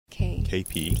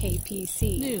KP.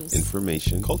 KPC. News.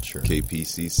 Information. Culture.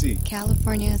 KPCC.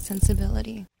 California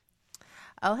Sensibility.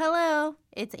 Oh, hello.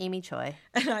 It's Amy Choi.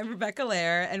 And I'm Rebecca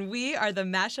Lair, and we are the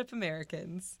Mashup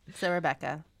Americans. So,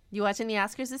 Rebecca, you watching the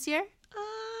Oscars this year?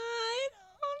 I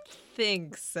don't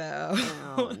think so.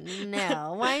 Oh,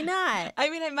 no. Why not? I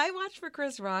mean, I might watch for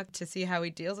Chris Rock to see how he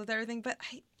deals with everything, but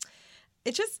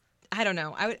I don't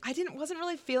know. I wasn't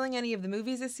really feeling any of the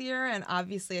movies this year, and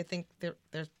obviously I think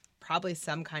there's probably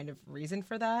some kind of reason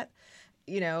for that.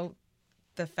 You know,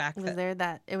 the fact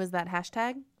it was that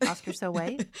hashtag Oscar so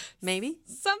white, maybe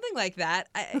something like that.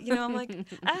 I'm like,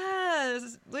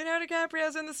 Leonardo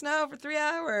DiCaprio's in the snow for 3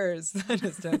 hours. I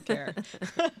just don't care.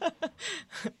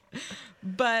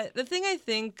 But the thing I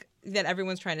think that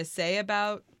everyone's trying to say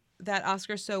about that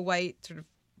Oscar so white sort of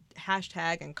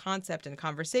hashtag and concept and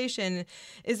conversation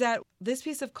is that this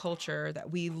piece of culture that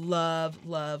we love,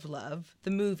 the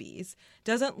movies,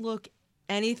 doesn't look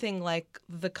anything like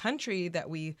the country that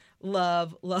we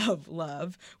love,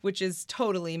 which is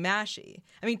totally mashy.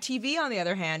 I mean, TV, on the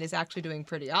other hand, is actually doing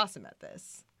pretty awesome at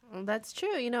this. Well, that's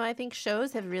true. I think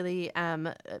shows have really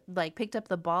picked up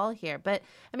the ball here. But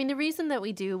I mean, the reason that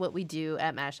we do what we do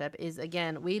at Mashup is,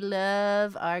 again, we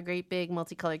love our great big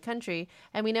multicolored country,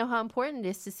 and we know how important it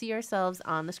is to see ourselves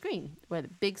on the screen, whether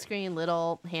big screen,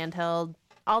 little, handheld,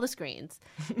 all the screens.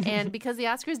 And because the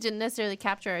Oscars didn't necessarily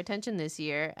capture our attention this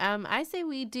year, I say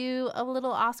we do a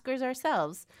little Oscars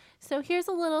ourselves. So here's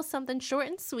a little something short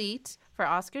and sweet for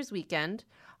Oscars weekend.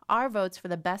 Our votes for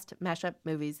the best mashup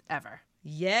movies ever.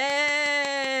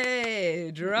 Yay!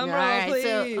 Drum roll,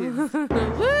 please.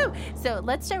 Woo! So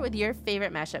let's start with your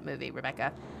favorite mashup movie,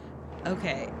 Rebecca.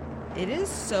 Okay. It is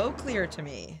so clear to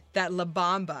me that La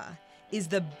Bamba is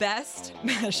the best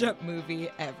mashup movie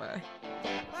ever.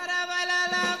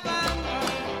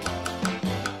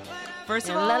 First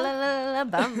of all, la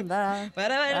bamba.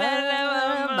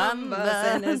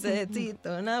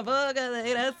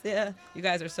 You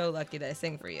guys are so lucky that I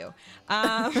sing for you.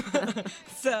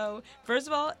 So, first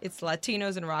of all, it's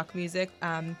Latinos and rock music.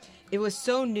 It was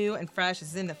so new and fresh.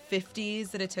 It's in the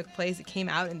 50s that it took place. It came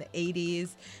out in the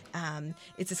 80s.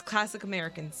 It's this classic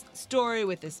American story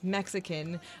with this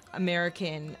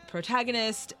Mexican-American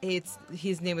protagonist.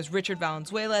 His name was Richard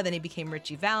Valenzuela. Then he became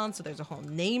Richie Valens, so there's a whole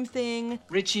name thing.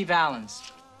 Richie Valens.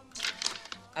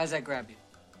 How's that grab you?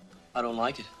 I don't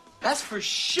like it. That's for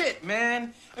shit,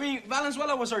 man. I mean,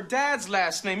 Valenzuela was our dad's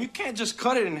last name. You can't just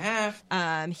cut it in half.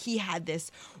 He had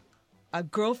a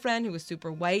girlfriend who was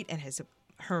super white, and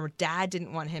her dad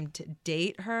didn't want him to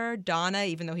date her, Donna,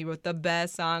 even though he wrote the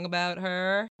best song about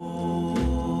her.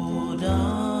 Oh,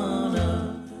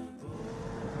 Donna.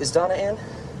 Is Donna in?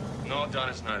 No,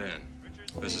 Donna's not in.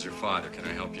 This is her father. Can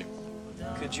I help you?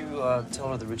 Could you tell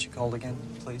her that Richie called again,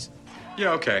 please?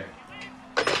 Yeah, okay.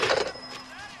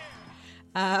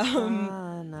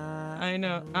 I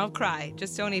know. I'll cry.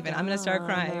 Just don't even. I'm going to start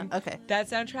crying. Okay. That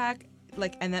soundtrack,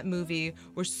 and that movie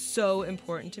were so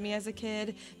important to me as a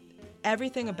kid.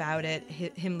 Everything about it,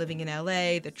 him living in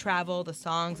LA, the travel, the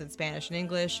songs in Spanish and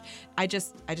English, I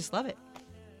just love it.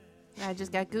 I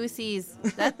just got goosies.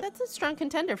 That's a strong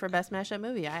contender for best mashup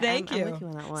movie. Thank you. I'm with you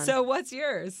on that one. So what's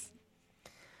yours?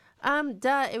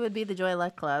 It would be the Joy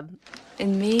Luck Club.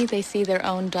 In me, they see their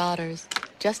own daughters,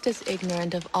 just as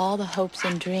ignorant of all the hopes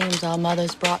and dreams our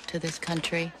mothers brought to this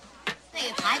country.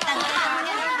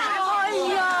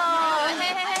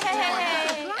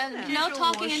 No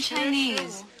talking in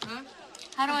Chinese.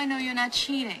 How do I know you're not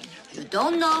cheating? You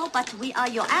don't know, but we are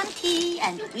your auntie,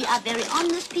 and we are very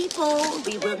honest people.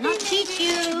 We will not cheat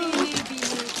you.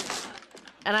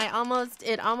 And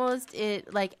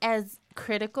as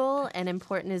critical and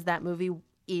important as that movie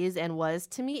is and was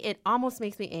to me, it almost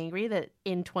makes me angry that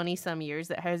in 20-some years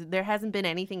there hasn't been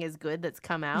anything as good that's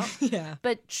come out. Yeah.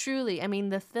 But truly, I mean,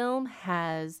 the film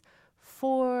has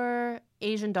 4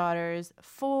 Asian daughters,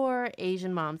 4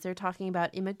 Asian moms. They're talking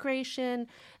about immigration,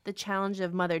 the challenge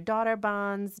of mother-daughter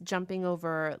bonds, jumping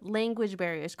over language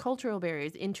barriers, cultural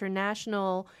barriers,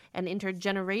 international and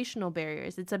intergenerational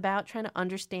barriers. It's about trying to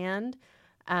understand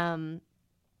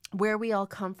where we all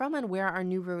come from and where our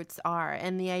new roots are.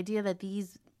 And the idea that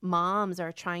these moms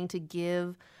are trying to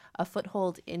give a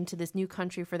foothold into this new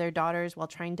country for their daughters while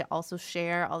trying to also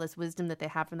share all this wisdom that they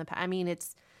have from the past. I mean,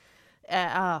 it's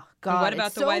oh God! And what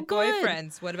about the so white good.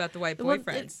 boyfriends? What about the white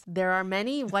boyfriends? There are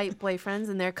many white boyfriends,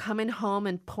 and they're coming home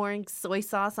and pouring soy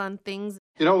sauce on things.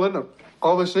 You know, Linda,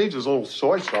 all this needs is a little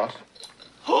soy sauce.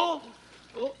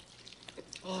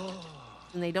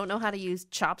 And they don't know how to use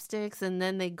chopsticks, and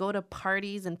then they go to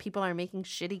parties, and people are making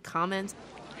shitty comments.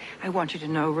 I want you to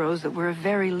know, Rose, that we're a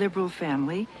very liberal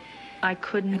family, I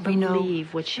couldn't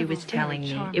believe what she was telling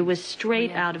me. It was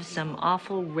straight out of some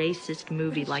awful racist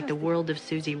movie like The World of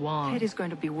Susie Wong. Ted is going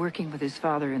to be working with his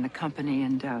father in the company,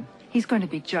 and he's going to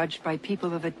be judged by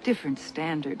people of a different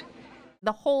standard.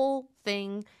 The whole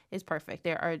thing is perfect.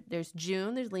 There's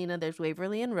June, there's Lena, there's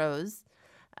Waverly and Rose.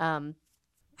 I'm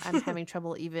having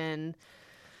trouble even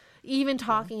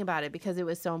talking about it because it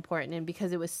was so important and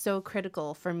because it was so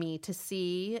critical for me to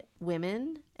see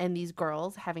women and these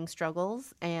girls having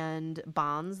struggles and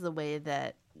bonds the way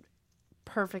that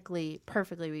perfectly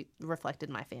reflected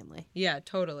my family. Yeah,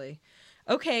 totally.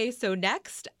 Okay, so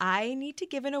next, I need to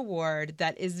give an award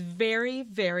that is very,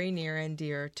 very near and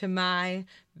dear to my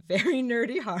very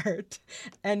nerdy heart.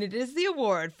 And it is the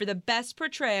award for the best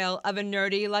portrayal of a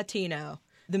nerdy Latino.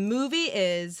 The movie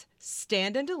is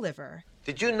Stand and Deliver.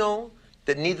 Did you know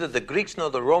that neither the Greeks nor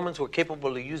the Romans were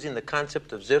capable of using the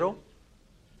concept of zero?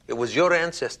 It was your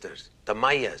ancestors, the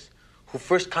Mayas, who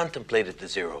first contemplated the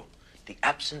zero, the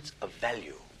absence of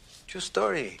value. True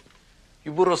story.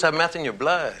 You burros have math in your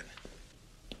blood.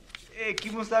 Hey,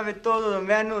 Kimo sabe todo, the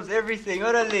man knows everything.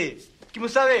 Órale. Kimo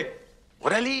sabe.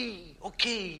 Órale.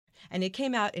 Okay. And it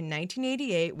came out in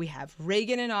 1988. We have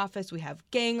Reagan in office. We have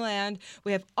Gangland.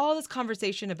 We have all this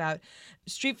conversation about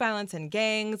street violence and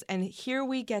gangs. And here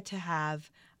we get to have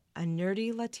a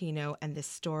nerdy Latino and this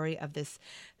story of this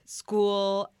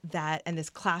school and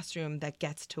this classroom that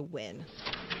gets to win.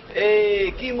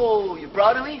 Hey, Kimo, you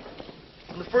proud of me?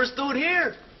 I'm the first dude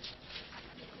here.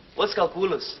 What's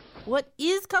calculus? What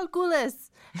is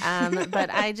calculus? But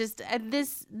I just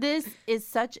this is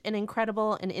such an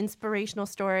incredible and inspirational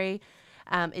story.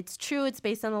 It's true. It's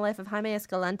based on the life of Jaime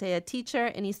Escalante, a teacher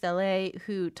in East LA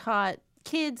who taught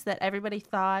kids that everybody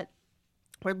thought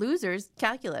were losers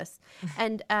calculus.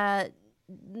 And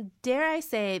dare I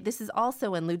say, this is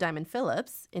also when Lou Diamond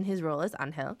Phillips, in his role as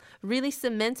Angel, really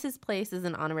cements his place as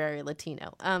an honorary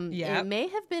Latino. It may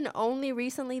have been only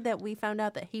recently that we found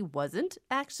out that he wasn't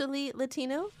actually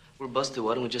Latino. We're busted.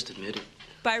 Why don't we just admit it?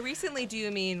 By recently, do you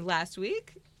mean last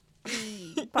week?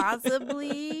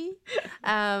 Possibly.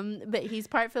 But he's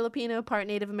part Filipino, part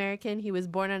Native American. He was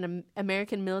born on an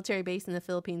American military base in the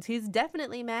Philippines. He's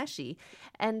definitely mashy.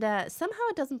 And somehow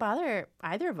it doesn't bother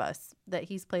either of us that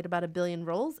he's played about 1 billion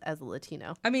roles as a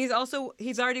Latino. I mean,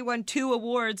 he's already won 2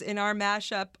 awards in our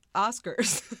mashup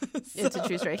Oscars. It's a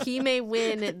true story. He may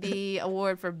win the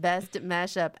award for best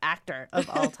mashup actor of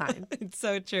all time. It's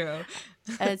so true.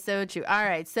 It's so true. All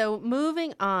right. So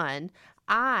moving on,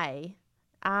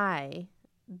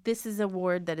 this is a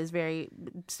award that is very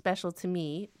special to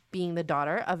me, being the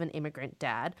daughter of an immigrant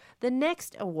dad. The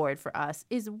next award for us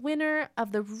is winner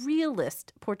of the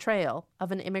realist portrayal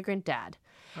of an immigrant dad.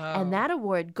 Oh. And that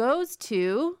award goes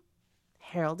to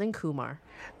Harold and Kumar.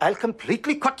 I'll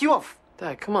completely cut you off.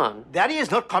 Dad, come on. Daddy is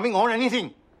not coming on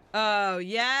anything. Oh,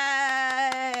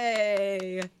 yay!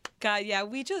 God, yeah,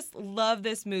 we just love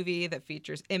this movie that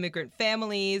features immigrant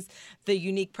families, the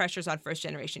unique pressures on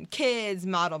first-generation kids,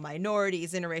 model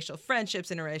minorities, interracial friendships,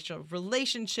 interracial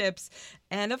relationships,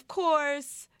 and, of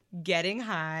course, getting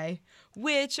high,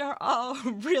 which are all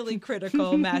really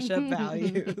critical mashup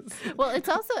values. Well, it's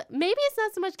also, maybe it's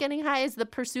not so much getting high as the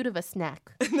pursuit of a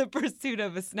snack. The pursuit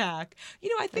of a snack. You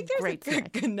know, I think there's a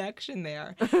good connection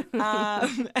there.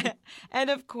 And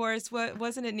of course,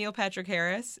 wasn't it Neil Patrick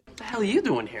Harris? What the hell are you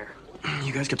doing here?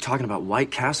 You guys kept talking about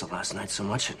White Castle last night so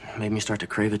much, it made me start to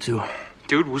crave it too.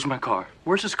 Dude, where's my car?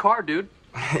 Where's his car, dude?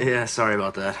 Yeah, sorry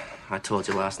about that. I told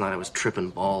you last night I was tripping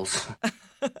balls.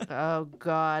 Oh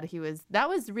God, that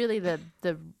was really the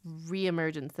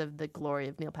reemergence of the glory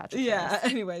of Neil Patrick Harris.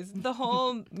 Anyways, the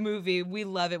whole movie, we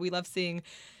love it. We love seeing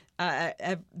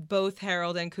both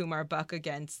Harold and Kumar buck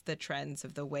against the trends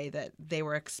of the way that they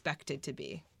were expected to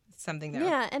be. Something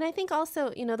that and I think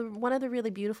also, you know, one of the really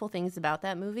beautiful things about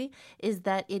that movie is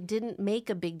that it didn't make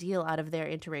a big deal out of their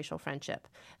interracial friendship.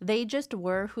 They just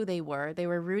were who they were. They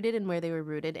were rooted in where they were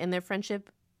rooted, and their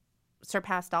friendship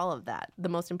surpassed all of that. The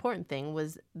most important thing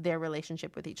was their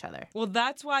relationship with each other. Well,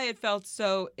 that's why it felt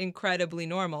so incredibly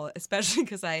normal, especially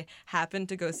because I happened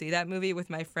to go see that movie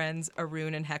with my friends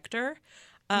Arun and Hector.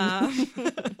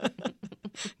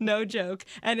 No joke.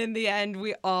 And in the end,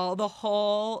 the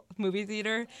whole movie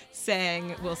theater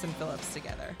sang Wilson Phillips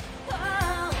together.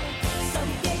 Oh,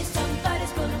 someday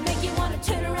somebody's gonna make you want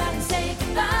to turn around and say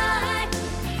goodbye.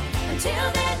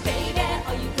 Until then, baby,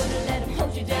 are you gonna let him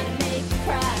hold you down and make you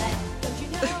cry? Don't you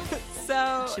know?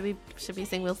 So should we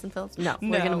sing Wilson Phillips? No,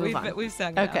 we're gonna move on. We've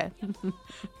sung it. Okay.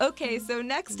 Okay, so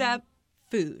next up,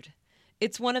 food.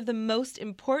 It's one of the most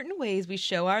important ways we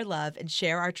show our love and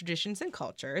share our traditions and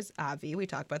cultures. Avi, we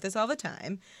talk about this all the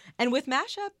time. And with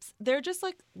mashups, there are just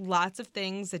like lots of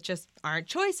things that just aren't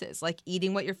choices, like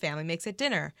eating what your family makes at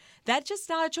dinner. That's just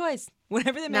not a choice.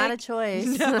 Whatever they make. Not a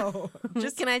choice. No.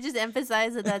 Can I just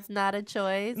emphasize that that's not a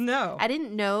choice? No. I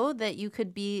didn't know that you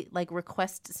could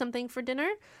request something for dinner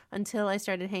until I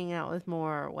started hanging out with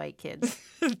more white kids.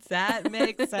 That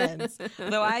makes sense.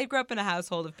 Though I grew up in a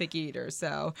household of picky eaters,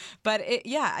 but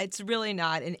it's really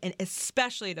not. And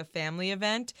especially at a family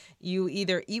event, you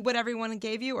either eat what everyone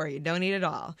gave you or you don't eat at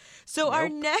all. So Our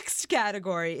next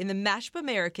category in the Mashup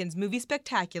Americans Movie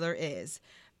Spectacular is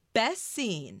Best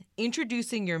Scene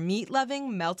Introducing Your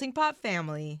Meat-Loving Melting Pot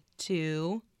Family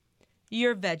to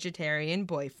Your Vegetarian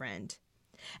Boyfriend.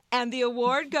 And the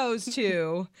award goes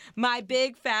to My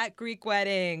Big Fat Greek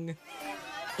Wedding.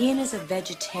 Ian is a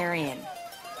vegetarian.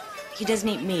 He doesn't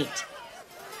eat meat.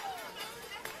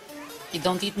 He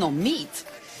don't eat no meat.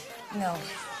 No,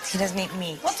 he doesn't eat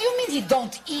meat. What do you mean he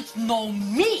don't eat no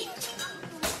meat?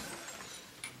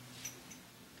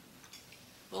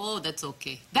 Oh, that's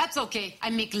okay. That's okay. I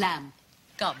make lamb.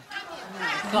 Come.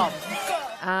 Come.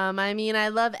 I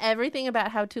love everything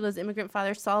about how Tula's immigrant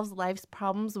father solves life's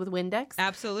problems with Windex.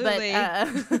 Absolutely.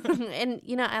 But, and,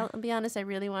 I'll be honest, I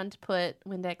really wanted to put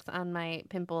Windex on my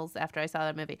pimples after I saw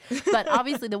that movie. But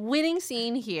obviously the winning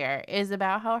scene here is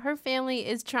about how her family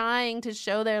is trying to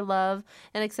show their love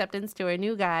and acceptance to her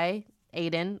new guy,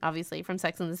 Aiden, obviously from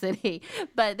Sex and the City.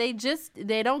 But they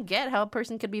don't get how a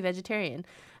person could be vegetarian.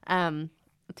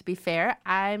 To be fair,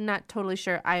 I'm not totally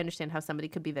sure I understand how somebody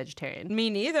could be vegetarian. Me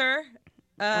neither.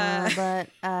 But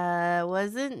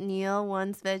wasn't Neil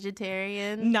once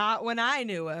vegetarian? Not when I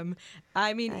knew him.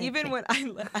 When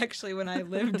I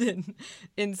lived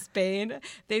in Spain,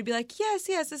 they'd be like, yes,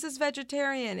 this is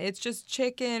vegetarian. It's just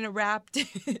chicken wrapped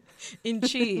in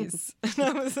cheese. And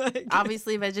I was like,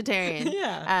 obviously vegetarian.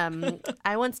 Yeah.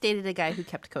 I once dated a guy who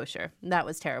kept kosher. That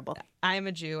was terrible. I am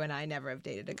a Jew, and I never have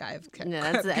dated a guy who kept kosher.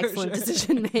 That's an excellent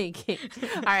decision making.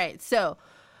 All right, so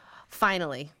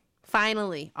finally,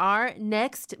 our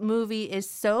next movie is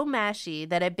so mashy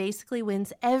that it basically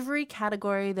wins every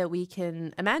category that we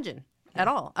can imagine at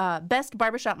all. Best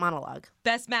barbershop monologue.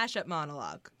 Best mashup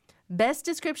monologue. Best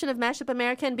description of mashup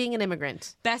America and being an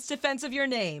immigrant. Best defense of your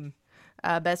name.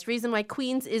 Best reason why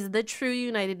Queens is the true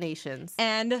United Nations.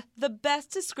 And the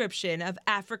best description of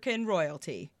African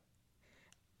royalty.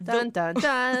 Dun, dun,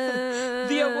 dun.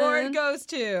 The award goes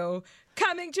to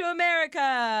Coming to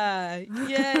America.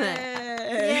 Yay!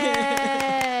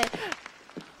 Yay!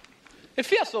 It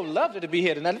feels so lovely to be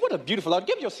here tonight. What a beautiful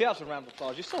audience. Give yourselves a round of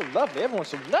applause. You're so lovely. Everyone's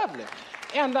so lovely.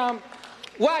 And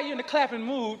while you're in the clapping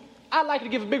mood, I'd like to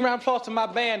give a big round of applause to my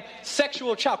band,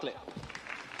 Sexual Chocolate.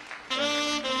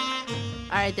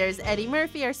 All right, there's Eddie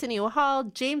Murphy, Arsenio Hall,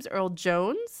 James Earl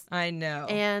Jones. I know.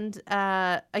 And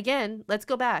again, let's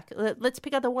go back. Let's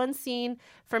pick out the one scene.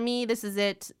 For me, this is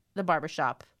it, the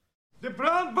barbershop. The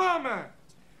Brown Bomber.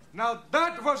 Now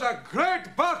that was a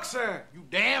great boxer. You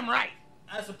damn right.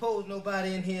 I suppose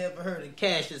nobody in here ever heard of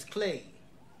Cassius Clay.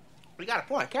 We got a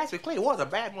point. Cassius Clay was a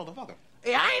bad motherfucker.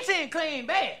 Hey, I ain't saying Clay ain't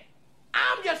bad.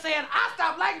 I'm just saying I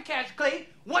stopped liking Cassius Clay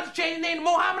once he changed his name to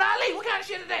Muhammad Ali. What kind of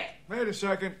shit is that? Wait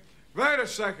a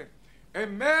second. A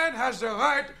man has the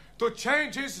right to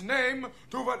change his name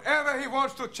to whatever he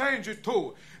wants to change it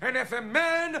to. And if a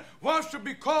man wants to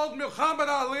be called Muhammad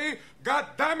Ali, God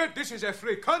damn it, this is a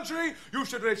free country. You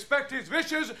should respect his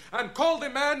wishes and call the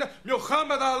man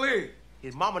Muhammad Ali.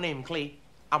 His mama named him Clay.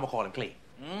 I'm gonna call him Clay.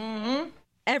 Mm-hmm.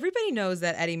 Everybody knows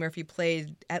that Eddie Murphy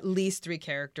played at least 3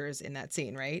 characters in that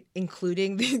scene, right?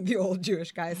 Including the old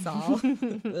Jewish guy, Saul.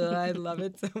 I love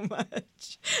it so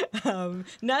much.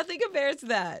 Nothing compares to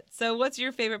that. So what's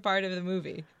your favorite part of the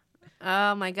movie?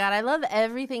 Oh, my God. I love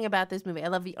everything about this movie. I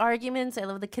love the arguments. I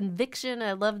love the conviction.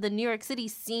 I love the New York City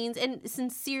scenes. And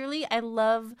sincerely, I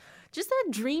love just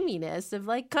that dreaminess of,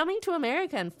 coming to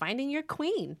America and finding your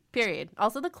queen, period.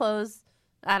 Also the clothes.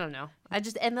 I don't know.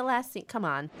 And the last scene. Come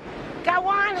on. Go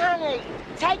on, honey.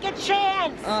 Take a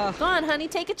chance. Go on, honey.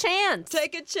 Take a chance.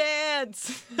 Take a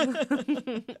chance.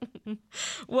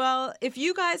 Well, if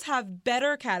you guys have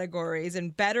better categories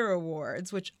and better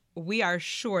awards, which we are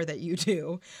sure that you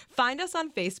do, find us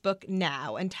on Facebook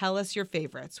now and tell us your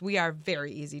favorites. We are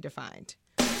very easy to find.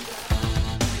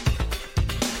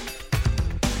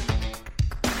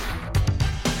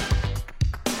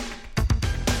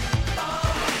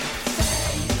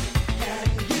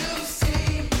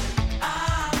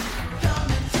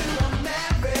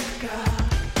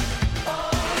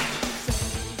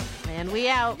 We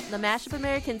out. out. The Mashup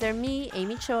Americans are me,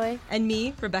 Amy Choi. And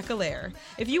me, Rebecca Lair.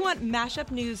 If you want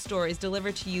Mashup news stories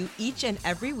delivered to you each and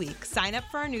every week, sign up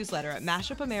for our newsletter at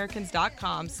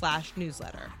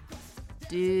mashupamericans.com/newsletter.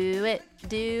 Do it.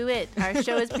 Do it. Our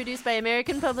show is produced by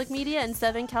American Public Media and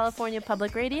Southern California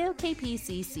Public Radio,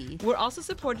 KPCC. We're also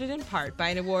supported in part by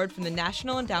an award from the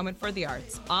National Endowment for the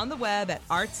Arts on the web at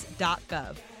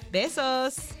arts.gov.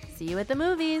 Besos! See you at the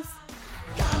movies.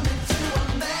 Coming to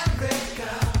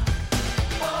America.